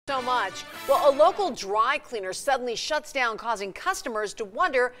so much. Well, a local dry cleaner suddenly shuts down, causing customers to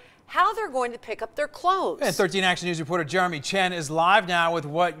wonder how they're going to pick up their clothes. And 13 Action News reporter Jeremy Chen is live now with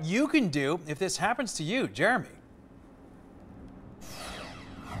what you can do if this happens to you. Jeremy.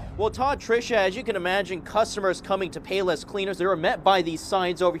 Well, Todd, Tricia, as you can imagine, customers coming to Payless Cleaners, they were met by these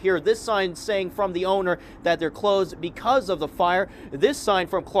signs over here. This sign saying from the owner that they're closed because of the fire. This sign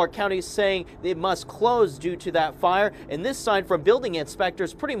from Clark County saying they must close due to that fire. And this sign from building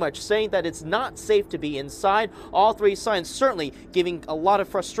inspectors pretty much saying that it's not safe to be inside. All three signs certainly giving a lot of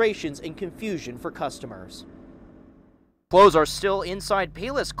frustrations and confusion for customers. Clothes are still inside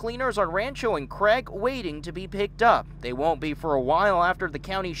Payless Cleaners on Rancho and Craig, waiting to be picked up. They won't be for a while after the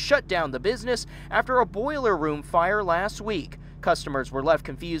county shut down the business after a boiler room fire last week. Customers were left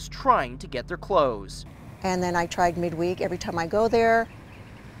confused trying to get their clothes. And then I tried midweek. Every time I go there,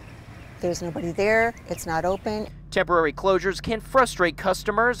 there's nobody there. It's not open. Temporary closures can frustrate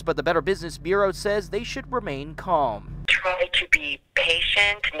customers, but the Better Business Bureau says they should remain calm. Try to be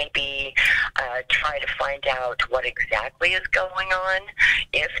patient, maybe try to find out what exactly is going on,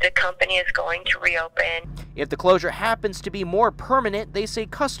 if the company is going to reopen. If the closure happens to be more permanent, they say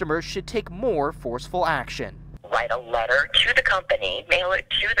customers should take more forceful action. Write a letter to the company, mail it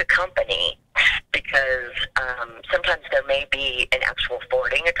to the company, because sometimes there may be an actual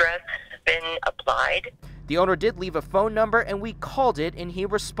forwarding address been applied. The owner did leave a phone number and we called it and he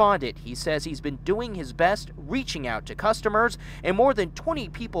responded. He says he's been doing his best reaching out to customers, and more than 20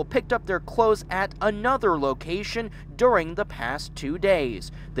 people picked up their clothes at another location during the past 2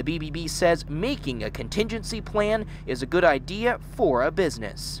 days. The BBB says making a contingency plan is a good idea for a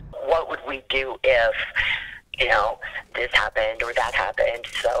business. What would we do if, this happened or that happened?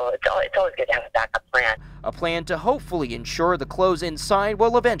 So it's always good to have a backup plan. A plan to hopefully ensure the clothes inside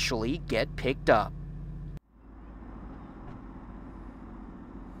will eventually get picked up.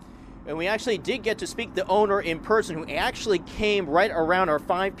 And we actually did get to speak to the owner in person, who actually came right around our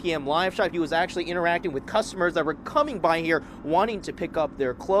 5 p.m. live shot. He was actually interacting with customers that were coming by here wanting to pick up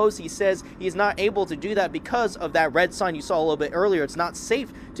their clothes. He says he's not able to do that because of that red sign you saw a little bit earlier. It's not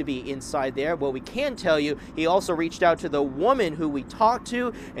safe to be inside there. But we can tell you, he also reached out to the woman who we talked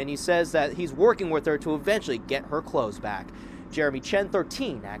to, and he says that he's working with her to eventually get her clothes back. Jeremy Chen,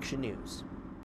 13 Action News.